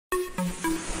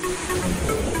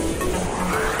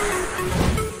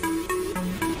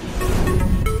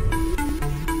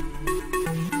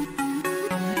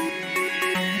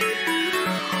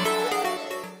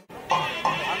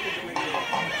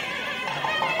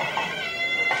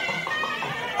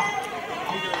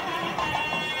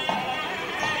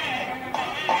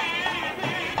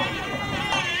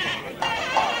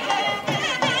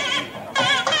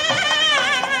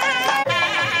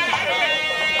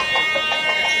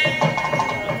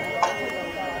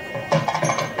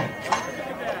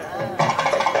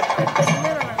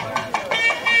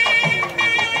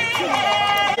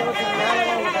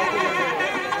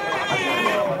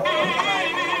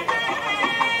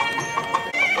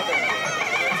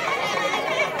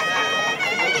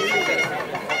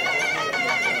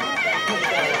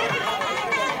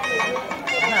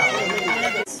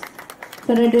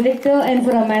for a director and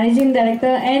for a managing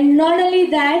director. And not only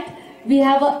that, we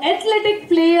have an athletic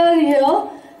player here,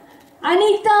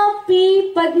 Anitha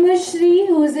P. Padma Shri,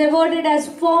 who is awarded as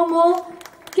former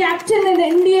captain in the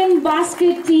Indian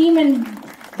basket team and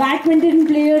badminton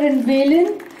player in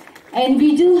Velan. And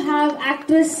we do have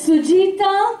actress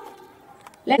Sujitha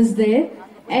is there.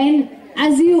 And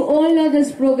as you all know,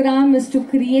 this program is to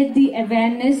create the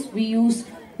awareness we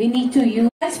need to use.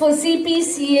 That's for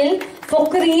CPCL for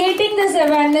creating this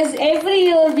awareness. Every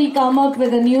year we come up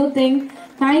with a new thing.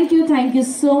 Thank you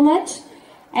so much.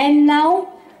 And now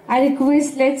I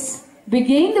request, let's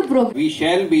begin the program. We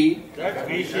shall be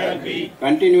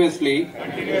continuously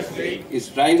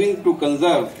striving to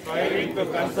conserve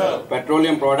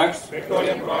petroleum products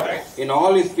in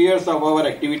all spheres of our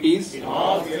activities,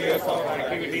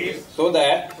 so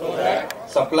that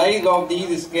supplies of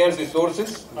these scarce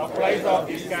resources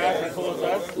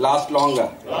last longer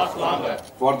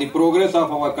for the progress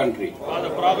of our country.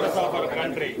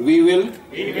 We will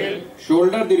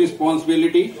shoulder the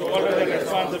responsibility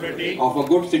of a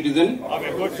good citizen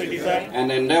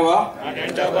and endeavor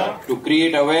to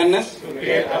create awareness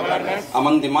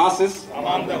among the masses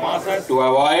to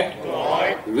avoid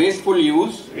wasteful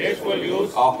use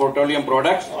of petroleum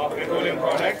products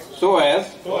so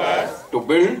as to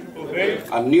build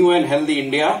a new and healthy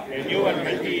India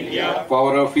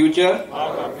for our future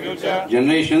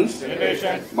generations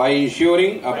by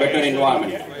ensuring a better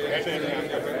environment.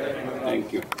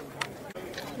 Thank you.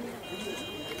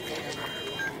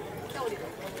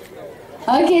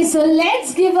 Okay, so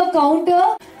let's give a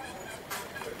counter.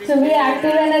 So we're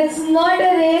active, and it's not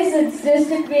a race, it's just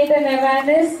to create an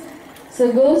awareness.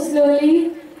 So go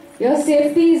slowly. Your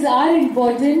safeties are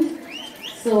important.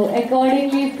 So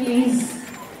accordingly, please.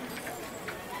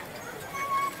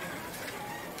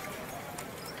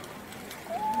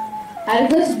 I'll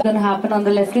just going to happen on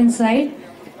the left hand side.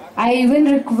 I even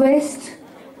request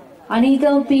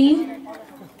Anitha P.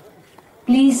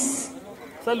 Please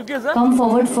come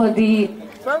forward for the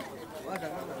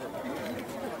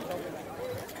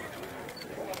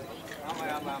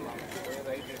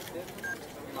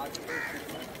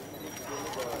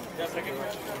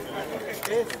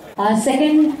our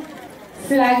second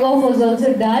flag off was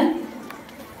also done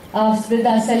with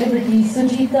our celebrities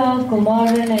Sujitha,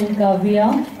 Kumaran and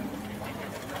Kavya.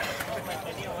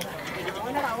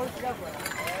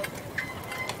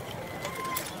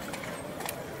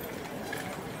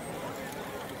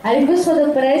 I request for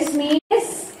the press meet.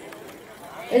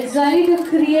 It's only to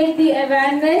create the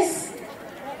awareness.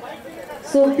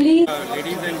 So please.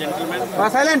 Ladies and gentlemen,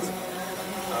 silence.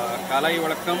 Kalai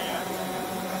Vadakkam.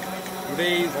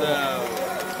 Today is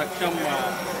Saksham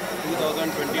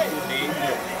 2022 day,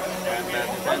 and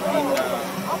this has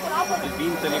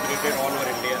been celebrated all over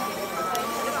India.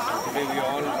 Today we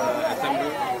all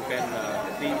assembled. You can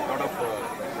see a lot of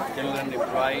children,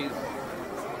 employees,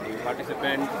 the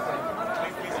participants,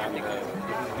 and this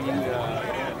is being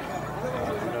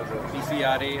under the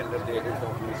PCRA, under the aegis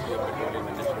of Ministry of Petroleum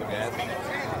and Natural Gas.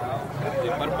 The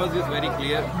purpose is very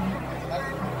clear,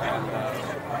 and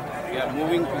we are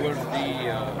moving towards the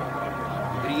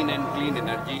green and clean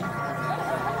energy.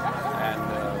 And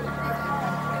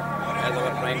as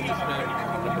our Prime Minister,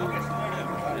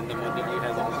 Narendra Modi ji,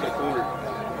 has also told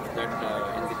that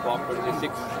in the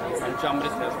COP26,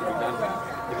 Panchamrit has to be done.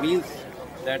 It means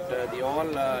that the all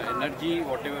energy,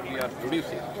 whatever we are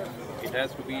producing, it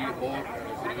has to be more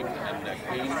green and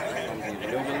clean from the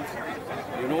renewables.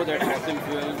 You know that fossil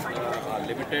fuels are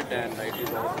limited, and it is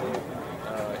also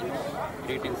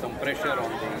creating some pressure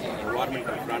on the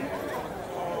environmental front.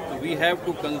 So we have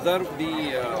to conserve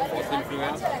the fossil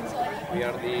fuels. We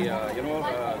are the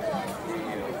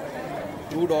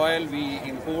crude oil we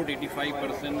import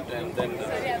 85%, and then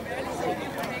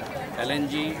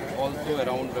LNG also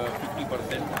around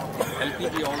 50%.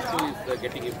 LPG also is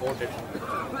getting imported.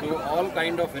 So all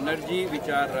kind of energy which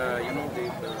are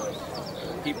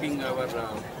keeping our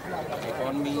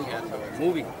economy and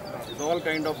moving. Is all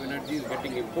kind of energy is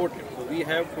getting imported. So we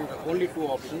have only two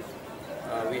options.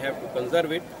 We have to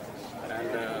conserve it,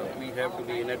 and we have to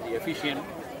be energy efficient.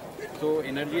 So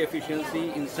energy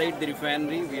efficiency inside the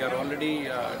refinery we are already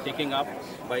taking up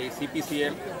by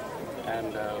CPCL,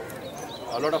 and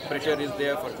a lot of pressure is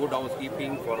there for good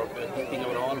housekeeping, for keeping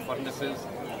our all furnaces,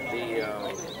 the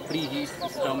preheat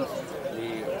systems,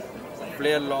 the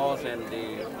flare loss and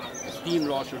the steam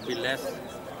loss should be less.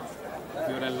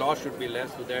 Fuel loss should be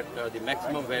less, so that the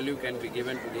maximum value can be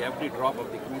given to the every drop of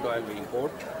the crude oil we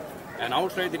import. And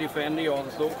outside the refinery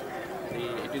also,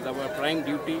 it is our prime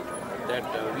duty that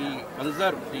we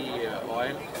conserve the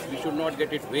oil. We should not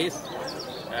get it waste,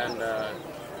 and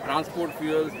transport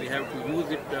fuels, we have to use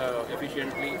it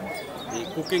efficiently. The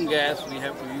cooking gas, we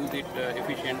have to use it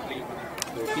efficiently.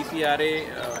 So PCRA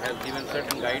has given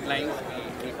certain guidelines.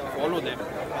 We need to follow them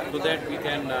so that we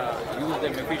can use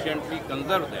them efficiently,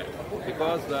 conserve them.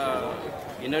 Because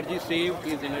energy saved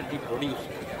is energy produced.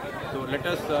 So let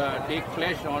us take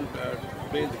flash on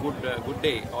today's good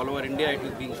day. All over India it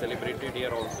is being celebrated,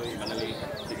 here also in Manali,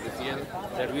 CPCL,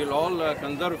 that we will all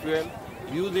conserve fuel,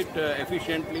 use it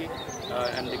efficiently,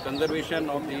 and the conservation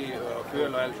of the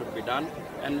fuel oil should be done,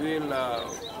 and we will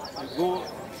go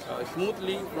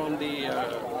smoothly from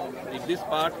this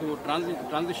part to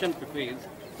transition phase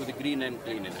to the green and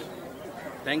clean energy.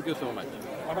 Thank you so much.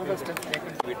 What are the steps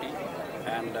taken?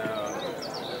 And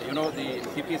the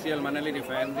CPCL Manali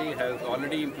refinery has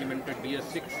already implemented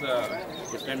BS6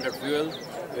 standard fuels,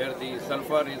 where the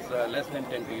sulfur is less than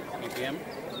 10 ppm.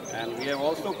 And we have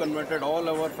also converted all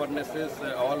our furnaces,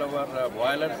 all our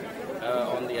boilers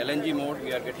on the LNG mode.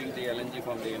 We are getting the LNG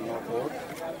from the NO port.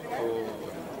 So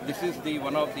this is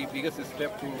one of the biggest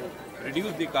steps to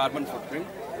reduce the carbon footprint,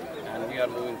 and we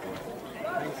are moving towards it.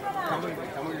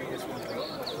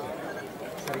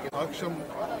 Saksham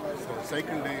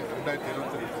Cycle Day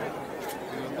 2022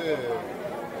 இது வந்து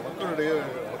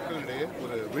மக்களிடையே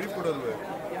ஒரு விழிப்புணர்வு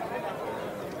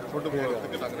கொண்டு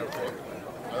போகிறதுக்கு நாங்கள் நடத்துவோம்.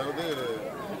 அதாவது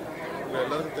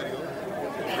எல்லாருக்கும் தெரியும்,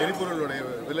 எரிபொருளுடைய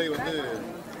விலை வந்து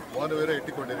வானவேற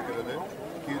எட்டிக் கொண்டிருக்கிறது.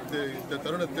 இந்த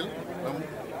தருணத்தில்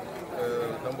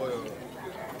நம்ம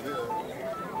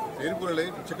எரிபொருளை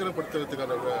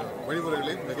சிக்கனப்படுத்துவதற்கான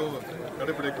வழிமுறைகளை மிகவும்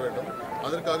கடைபிடிக்க வேண்டும்.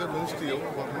 அதற்காக மினிஸ்ட்ரி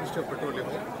ஆஃப்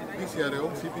பெட்ரோலியமும்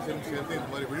PCRAவும் CPCLம் சேர்ந்து இந்த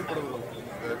மாதிரி விழிப்புணர்வு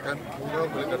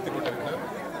முகாம்களை நடத்தி கொண்டிருக்கிற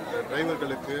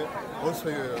டிரைவர்களுக்கு,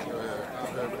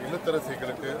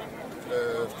 இல்லத்தரசிகளுக்கு,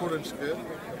 ஸ்டூடெண்ட்ஸுக்கு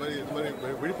இது மாதிரி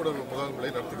விழிப்புணர்வு முகாம்களை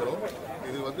நடத்துகிறோம்.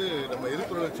 இது வந்து நம்ம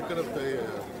எரிபொருள் சிக்கனம்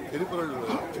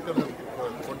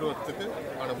கொண்டு வரத்துக்கு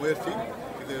ஆன முயற்சி.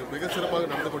 இது மிக சிறப்பாக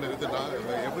நடந்து கொண்டிருக்கு.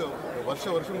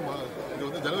 வருஷம் இது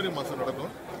வந்து ஜனவரி மாதம்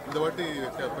நடக்கும். இந்த வாட்டி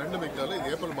பேண்டமிக்கால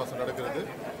இது ஏப்ரல் மாதம் நடக்கிறது.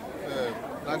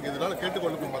 நாங்கள் இதனால்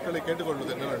மக்களை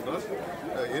கேட்டுக்கொள்வது என்னவென்றால்,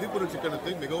 எரிபொருள்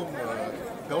சிக்கனத்தை மிகவும்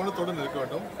கவனத்துடன் இருக்க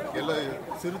வேண்டும். எல்லா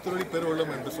சிறு தொழில்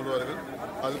பெருவெள்ளம் என்று சொல்வார்கள்.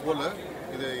 அதுபோல்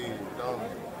இதை நாம்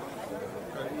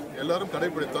எல்லாரும்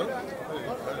கடைபிடித்தால்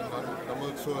நம்ம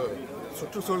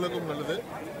சுற்றுச்சூழலுக்கும் நல்லது,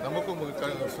 நமக்கும்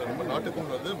நம்ம நாட்டுக்கும்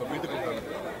நல்லது, நம்ம வீட்டுக்கும்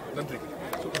நல்லது. நன்றி.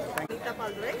 Anitha,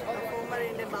 former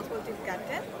Indian basketball team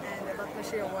captain and Padma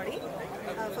awardee.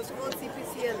 First of all,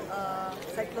 CPCL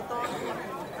Cyclothon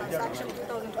Saksham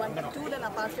 2022 la na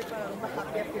participate ரொம்ப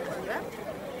ஹாப்பியா ஃபீல் பண்றேன்.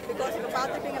 பிகாஸ் இப்போ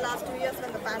பார்த்துட்டீங்க, லாஸ்ட் 2 இயர்ஸ்ல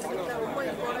இந்த பேண்டமிக்ல ரொம்ப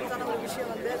இம்பார்ட்டன்ஸான ஒரு விஷயம்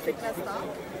வந்து ஃபிட்னஸ் தான்.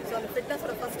 ஸோ அந்த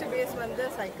ஃபிட்னஸோட ஃபர்ஸ்ட் பேஸ் வந்து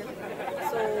சைக்கிள்.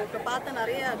 ஸோ இப்போ பார்த்த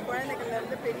நிறைய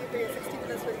குழந்தைகள்லேருந்து பெரிய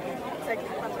 60+ வரைக்கும்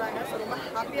சைக்கிளிங் பண்ணுறாங்க. ஸோ ரொம்ப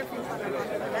ஹாப்பியாக ஃபீல்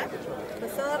பண்ணுறாங்க. இப்போ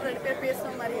சார் 2 பேர்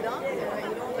பேசுகிற மாதிரி தான்,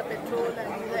 இந்த petrol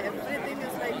and everything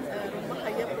is like ரொம்ப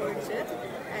ஹையாக போயிடுச்சு.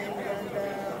 அண்ட்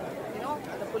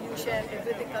அந்த பொல்யூஷன்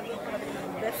எவ்ரிதிங் கண்ட்ரோல்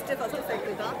பண்ணுறதுக்கு பெஸ்ட்டு ஃபஸ்ட்டு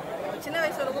சைக்கிள் தான். சின்ன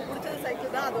வயசில் ரொம்ப பிடிச்சது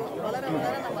சைக்கிள் தான். அது வளர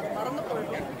நம்ம அதை மறந்து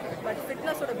போயிடும். பட்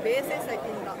ஃபிட்னஸோட பேஸே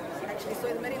சைக்கிளிங் தான் ஆக்சுவலி. ஸோ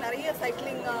இது மாதிரி நிறைய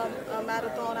சைக்கிளிங்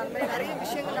மேரத்தான் அந்த மாதிரி நிறைய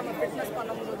விஷயங்கள் நம்ம ஃபிட்னஸ்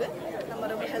பண்ணும்போது நம்ம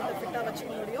ரொம்ப ஹெல்த்தை ஃபிட்டாக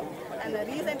வச்சுக்க முடியும். அண்ட்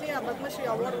ரீசெண்ட்லி நான் பத்மஸ்ரீ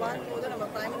அவார்டு வாங்கும்போது நம்ம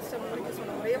பிரைம் மினிஸ்டர் மோடிக்கு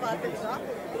சொன்ன ஒரே வார்த்தை தான்,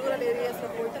 ரூரல்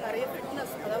ஏரியாஸில் போயிட்டு நிறைய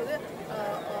ஃபிட்னஸ், அதாவது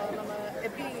நம்ம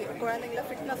எப்படி குழந்தைங்கள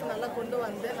ஃபிட்னஸ் நல்லா கொண்டு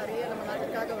வந்து நிறைய நம்ம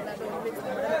நாட்டுக்காக விளையாட்டு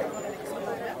ஒலிம்பிக்ஸ்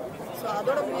சொன்னாங்க. ஸோ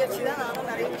அதோட முயற்சி தான் நானும்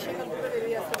நிறைய விஷயங்கள் ரூரல்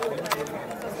ஏரியாஸில் போயிட்டு நிறைய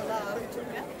ஃபிட்னஸ் சொல்ல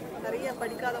ஆரம்பிச்சிருக்கேன். நிறைய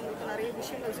படிக்காதவங்களுக்கு நிறைய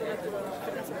விஷயங்கள்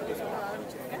ஃபிட்னஸ் பற்றி சொல்ல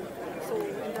ஆரம்பிச்சிருக்கேன். ஸோ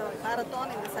இந்த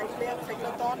மேரத்தான், இந்த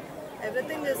சைக்ளத்தான்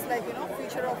everything is like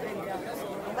future of India. So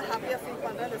ரொம்ப ஹாப்பியாக ஃபீல்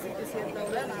பண்ணுறேன். இந்த CPCL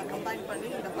நான் கம்பைன் பண்ணி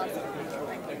இந்த participate.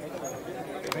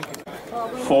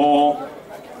 4,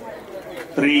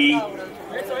 3,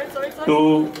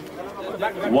 2,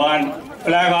 1.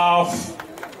 Flag off.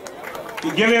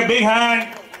 Give a big hand.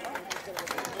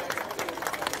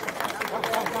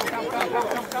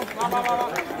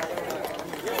 Come.